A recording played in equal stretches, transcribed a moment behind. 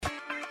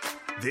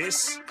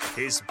This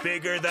is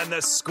Bigger Than the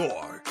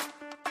Score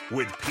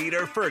with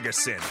Peter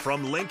Ferguson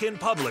from Lincoln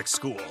Public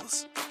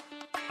Schools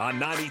on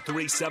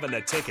 93.7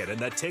 The Ticket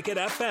and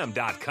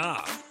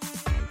theticketfm.com.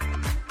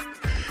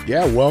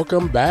 Yeah,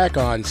 welcome back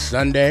on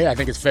Sunday. I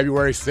think it's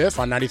February 5th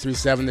on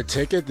 93.7 The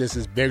Ticket. This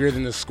is Bigger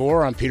Than the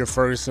Score. I'm Peter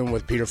Ferguson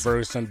with Peter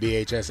Ferguson,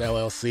 BHS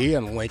LLC,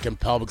 and Lincoln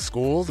Public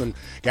Schools. And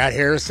got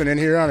Harrison in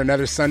here on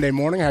another Sunday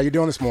morning. How you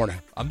doing this morning?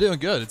 I'm doing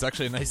good. It's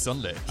actually a nice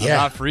Sunday. I'm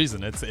not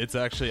freezing. It's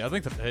actually, I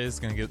think the day is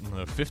going to get in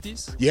the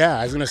 50s. Yeah,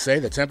 I was going to say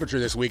the temperature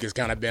this week has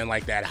kind of been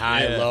like that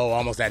high, low,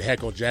 almost that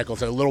Heckle Jekyll.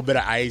 So a little bit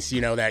of ice,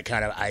 that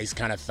kind of ice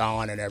kind of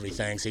thawing and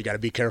everything. So you got to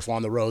be careful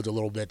on the roads a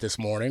little bit this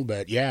morning.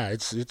 But yeah,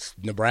 it's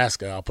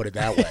Nebraska. I'll put it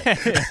that way.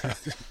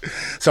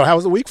 So how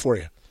was the week for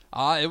you?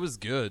 It was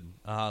good.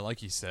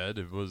 Like you said,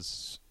 there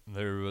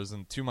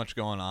wasn't too much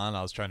going on.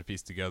 I was trying to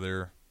piece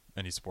together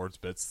any sports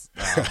bits.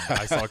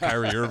 I saw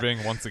Kyrie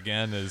Irving once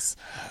again is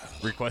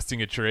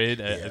requesting a trade.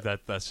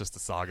 That's just a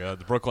saga.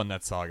 The Brooklyn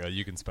Nets saga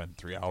you can spend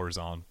 3 hours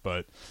on.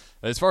 But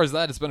as far as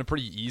that, it's been a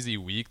pretty easy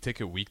week.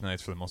 Ticket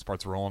weeknights for the most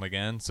part's rolling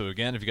again. So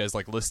again, if you guys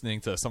like listening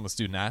to some of the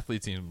student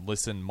athletes, you can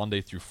listen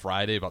Monday through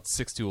Friday about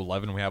 6 to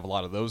 11. We have a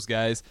lot of those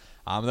guys.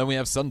 And then we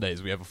have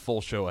Sundays. We have a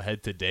full show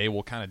ahead today.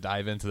 We'll kind of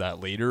dive into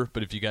that later.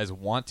 But if you guys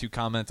want to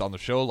comment on the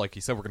show, like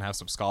you said, we're going to have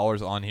some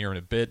scholars on here in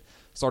a bit.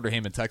 Starter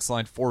Heyman text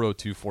line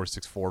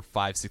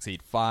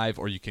 402-464-5685,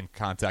 or you can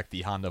contact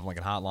the Honda of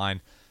Lincoln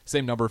hotline.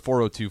 Same number,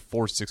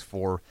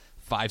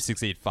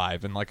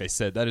 402-464-5685. And like I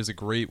said, that is a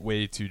great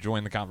way to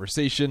join the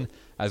conversation,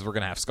 as we're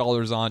going to have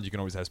scholars on. You can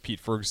always ask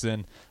Pete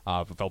Ferguson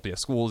of LPS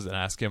Schools and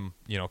ask him,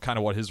 kind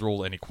of what his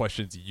role, any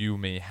questions you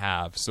may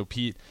have. So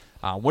Pete,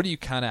 what do you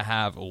kind of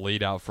have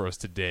laid out for us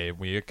today?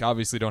 We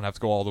obviously don't have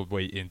to go all the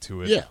way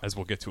into it, as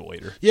we'll get to it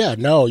later. Yeah,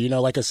 no,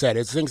 like I said,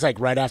 it's things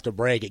like right after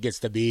break, it gets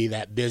to be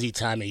that busy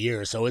time of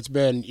year. So it's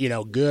been,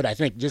 good. I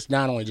think just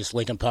not only just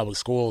Lincoln Public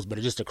Schools, but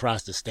just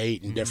across the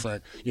state and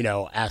different,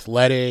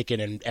 athletic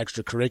and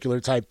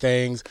extracurricular type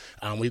things.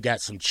 We've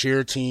got some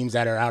cheer teams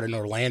that are out in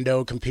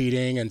Orlando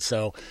competing. And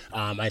so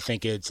I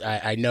think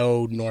I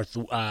know North,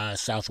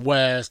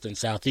 Southwest and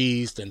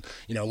Southeast and,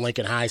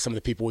 Lincoln High, some of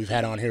the people we've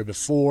had on here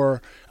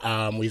before.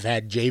 We've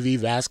had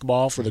JV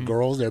basketball for the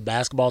girls. Their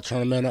basketball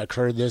tournament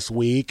occurred this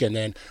week. And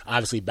then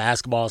obviously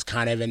basketball is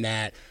kind of in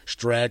that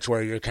stretch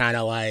where you're kind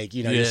of like,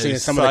 you're seeing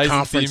some of the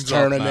conference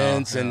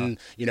tournaments and,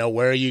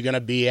 where are you going to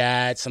be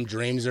at? Some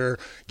dreams are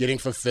getting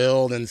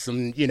fulfilled and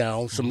some,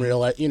 some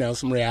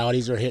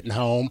realities are hitting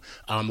home.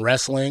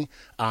 Wrestling.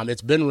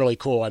 It's been really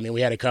cool. I mean,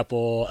 we had a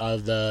couple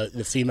of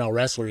the female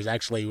wrestlers.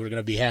 Actually, we're going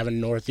to be having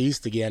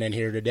Northeast again in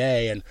here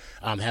today, and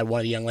had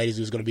one of the young ladies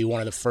who's going to be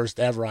one of the first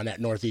ever on that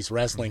Northeast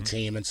wrestling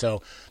team. And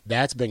so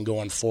that's been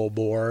going full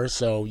bore.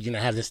 So,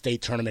 have the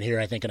state tournament here,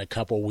 I think, in a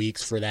couple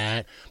weeks for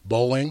that.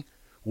 Bowling,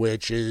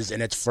 which is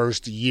in its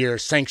first year,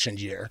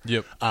 sanctioned year.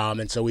 Yep.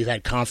 And so we've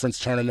had conference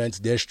tournaments,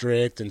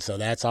 district, and so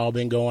that's all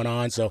been going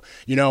on. So,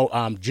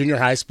 junior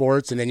high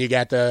sports, and then you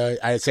got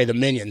I'd say the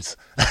minions.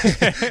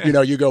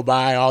 You go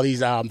by all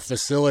these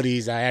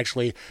facilities. I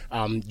actually,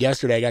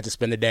 yesterday I got to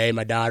spend the day.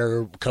 My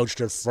daughter coached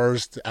her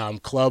first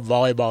club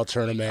volleyball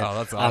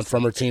tournament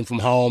from her team from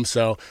home.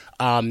 So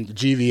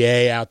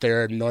GVA out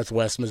there in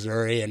Northwest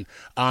Missouri. And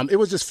it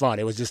was just fun.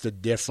 It was just a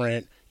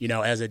different,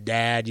 as a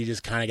dad, you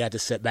just kind of got to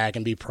sit back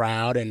and be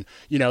proud. And,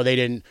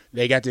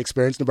 they got to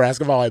experience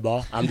Nebraska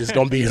volleyball. I'm just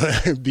going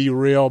to be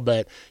real,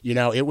 but,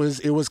 it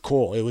was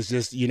cool. It was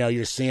just,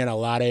 you're seeing a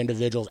lot of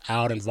individuals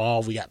out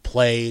involved. We got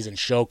plays and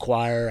show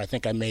choir. I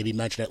think I maybe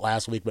mentioned it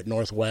last week, but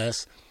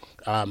Northwest,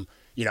 I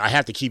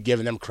have to keep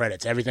giving them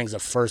credits. Everything's a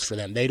first for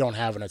them. They don't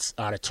have an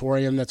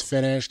auditorium that's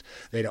finished.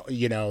 They don't,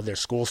 their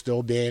school's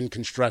still being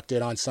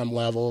constructed on some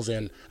levels,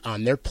 and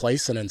they're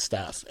placing and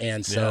stuff.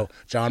 And so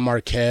John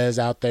Marquez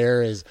out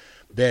there and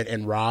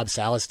Rob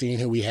Salestein,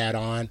 who we had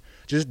on,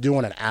 just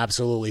doing an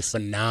absolutely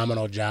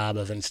phenomenal job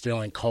of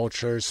instilling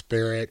culture,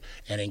 spirit,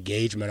 and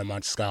engagement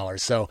amongst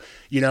scholars. So,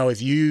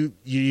 if you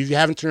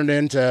haven't turned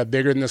into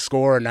Bigger Than the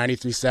Score or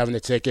 93.7 The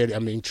Ticket, I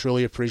mean,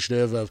 truly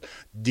appreciative of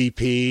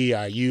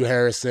DP, you,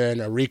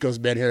 Harrison. Rico's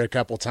been here a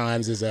couple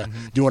times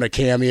doing a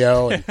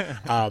cameo.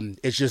 And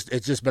it's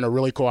just been a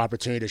really cool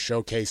opportunity to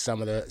showcase some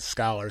of the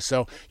scholars.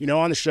 So,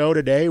 on the show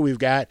today, we've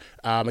got,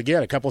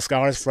 again, a couple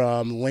scholars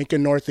from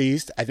Lincoln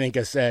Northeast. I think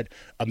I said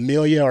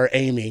Amelia or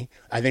Amy.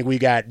 I think we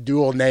got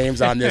dual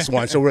names on this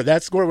one. So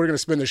that's where we're going to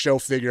spend the show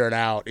figuring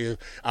out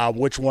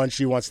which one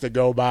she wants to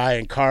go by.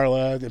 And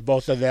Carla,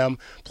 both of them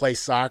play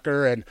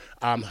soccer. And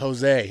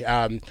Jose,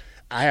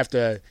 I have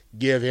to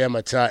give him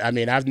a touch. I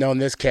mean, I've known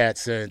this cat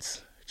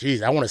since,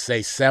 I want to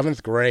say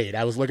 7th grade.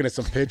 I was looking at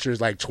some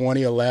pictures like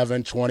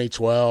 2011,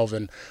 2012,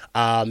 and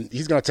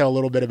he's going to tell a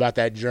little bit about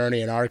that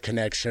journey and our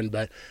connection,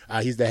 but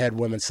he's the head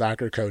women's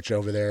soccer coach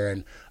over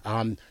there,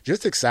 and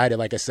just excited.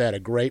 Like I said, a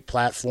great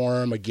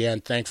platform.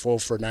 Again, thankful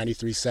for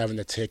 93.7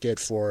 The Ticket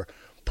for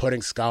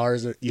putting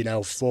scholars,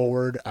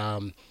 forward.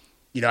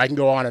 I can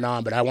go on and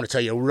on, but I want to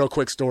tell you a real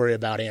quick story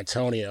about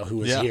Antonio, who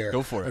was here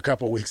go for it. a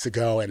couple of weeks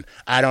ago. And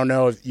I don't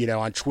know if,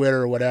 on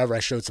Twitter or whatever, I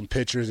showed some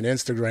pictures and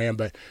Instagram,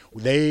 but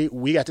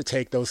we got to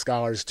take those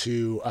scholars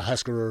to a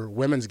Husker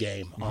women's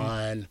game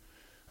on,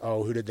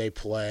 who did they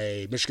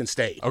play? Michigan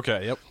State.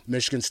 Okay, yep.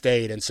 Michigan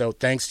State. And so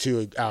thanks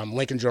to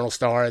Lincoln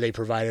Journal-Star, they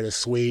provided a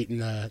suite,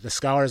 and the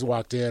scholars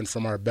walked in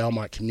from our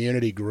Belmont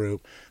community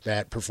group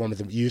that performed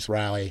at the youth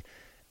rally,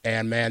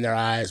 and, man, their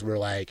eyes were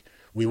like,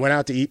 we went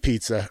out to eat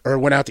pizza, or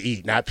went out to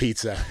eat, not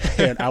pizza.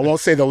 And I won't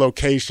say the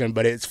location,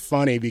 but it's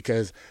funny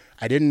because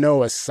I didn't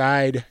know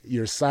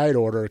your side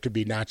order could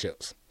be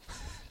nachos.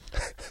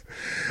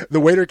 The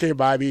waiter came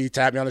by me, he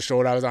tapped me on the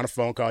shoulder. I was on a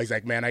phone call. He's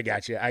like, man, I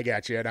got you.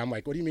 And I'm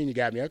like, what do you mean you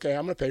got me? Okay,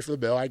 I'm going to pay for the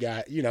bill. I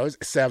got,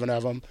 it's 7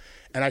 of them.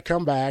 And I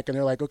come back, and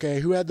they're like, okay,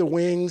 who had the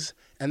wings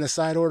and the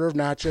side order of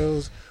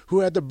nachos? Who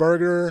had the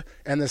burger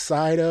and the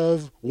side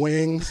of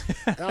wings?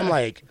 And I'm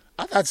like,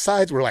 I thought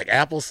sides were like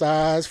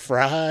applesauce,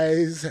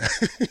 fries.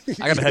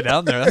 I got to head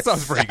down there. That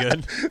sounds pretty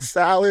good.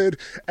 Salad.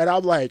 And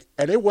I'm like,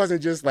 and it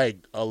wasn't just like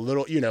a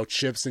little,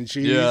 chips and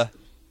cheese. Yeah.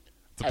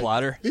 It's a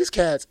platter. These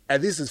cats,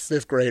 and this is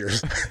 5th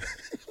graders.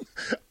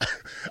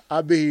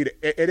 I mean,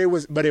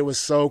 it was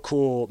so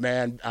cool,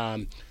 man.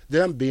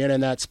 Them being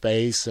in that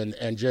space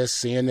and just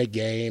seeing the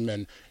game,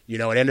 and, it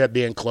ended up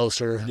being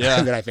closer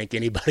than I think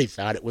anybody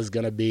thought it was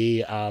going to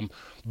be.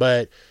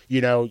 But,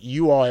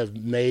 you all have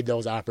made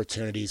those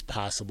opportunities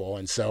possible.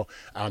 And so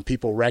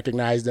people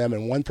recognize them.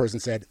 And one person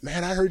said,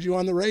 man, I heard you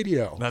on the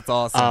radio. That's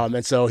awesome.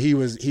 And so he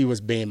was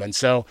beaming.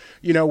 So,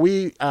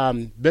 we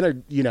been a,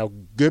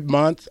 good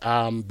month,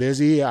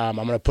 busy. I'm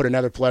going to put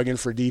another plug in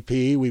for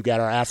DP. We've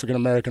got our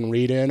African-American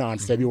read-in on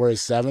February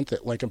 7th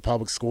at Lincoln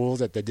Public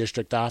Schools at the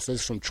district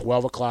office from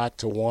 12 o'clock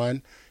to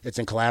 1. It's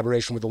in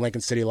collaboration with the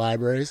Lincoln City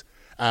Libraries.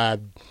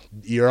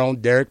 Your own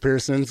Derek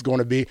Pearson's going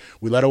to be.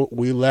 We let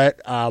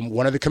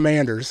one of the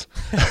commanders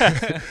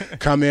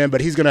come in,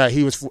 but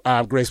he was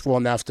graceful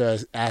enough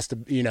to ask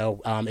to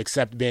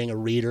accept being a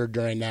reader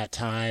during that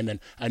time.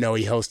 And I know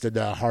he hosted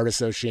the Heart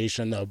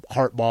Association, the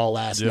Heart Ball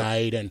last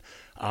night, and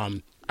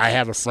I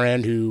have a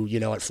friend who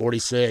at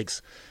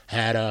 46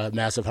 had a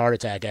massive heart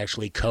attack,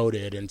 actually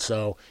coded, and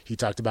so he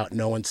talked about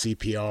knowing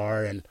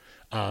CPR and.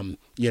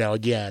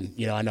 Again,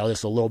 I know this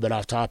is a little bit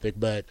off topic,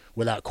 but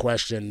without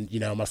question,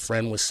 my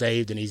friend was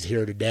saved and he's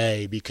here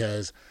today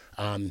because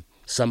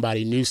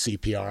somebody knew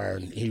CPR,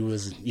 and he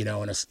was, in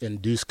an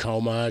induced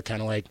coma,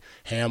 kind of like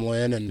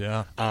Hamlin, and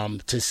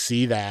to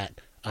see that.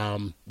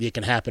 It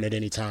can happen at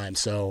any time.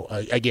 So,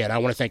 again, I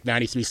want to thank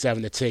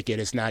 93.7 The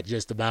Ticket. It's not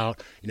just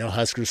about,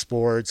 Husker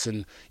sports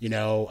and,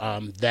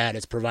 that.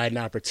 It's providing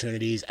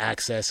opportunities,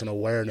 access, and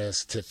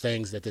awareness to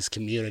things that this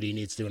community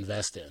needs to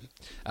invest in.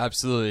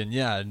 Absolutely.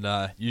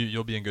 And,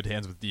 you'll be in good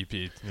hands with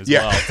DP as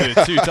well.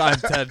 Two-time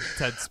TED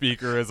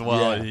speaker as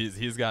well. Yeah.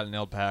 He's got an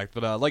impact.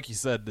 But like you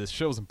said, this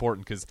show is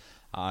important because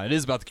it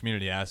is about the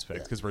community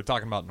aspect, because we're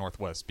talking about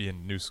Northwest being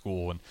a new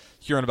school and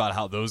hearing about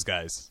how those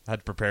guys had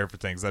to prepare for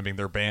things. I mean,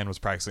 their band was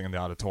practicing in the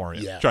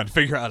auditorium, trying to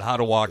figure out how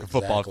to walk a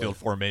football field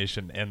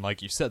formation. And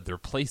like you said, they're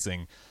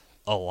placing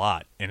a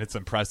lot, and it's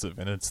impressive.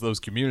 And it's those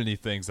community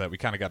things that we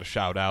kind of got to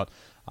shout out.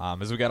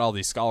 As we got all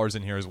these scholars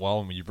in here as well,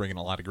 and you bring in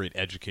a lot of great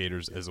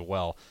educators as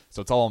well.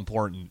 So it's all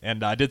important.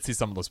 And I did see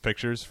some of those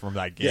pictures from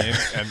that game,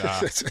 and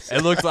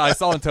it looked like I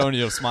saw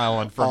Antonio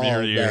smiling from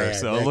ear to ear.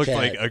 So it looked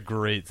like a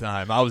great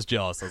time. I was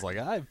jealous. I was like,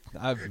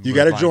 you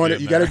got to join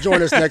it. You got to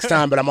join us next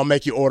time, but I'm gonna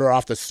make you order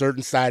off the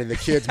certain side of the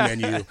kids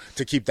menu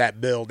to keep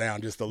that bill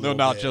down just a little.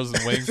 No nachos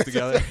and wings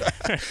together.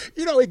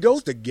 It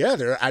goes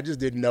together. I just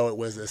didn't know it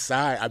was a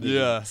side. I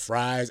mean,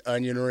 fries,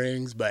 onion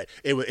rings, but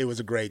it was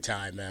a great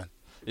time, man.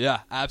 Yeah,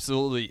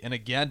 absolutely. And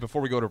again, before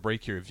we go to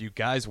break here, if you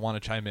guys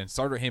want to chime in,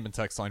 Starter Heyman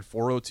text line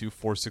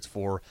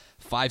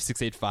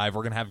 402-464-5685. We're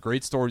going to have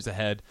great stories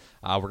ahead.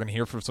 We're going to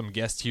hear from some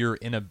guests here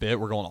in a bit.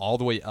 We're going all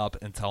the way up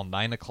until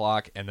 9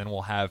 o'clock, and then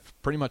we'll have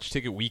pretty much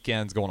ticket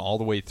weekends going all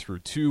the way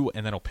through 2,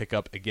 and then it'll pick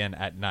up again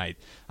at night.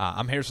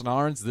 I'm Harrison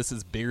Arens. This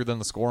is Bigger Than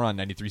the Score on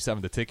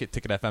 93.7 The Ticket,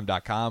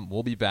 ticketfm.com.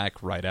 We'll be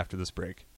back right after this break.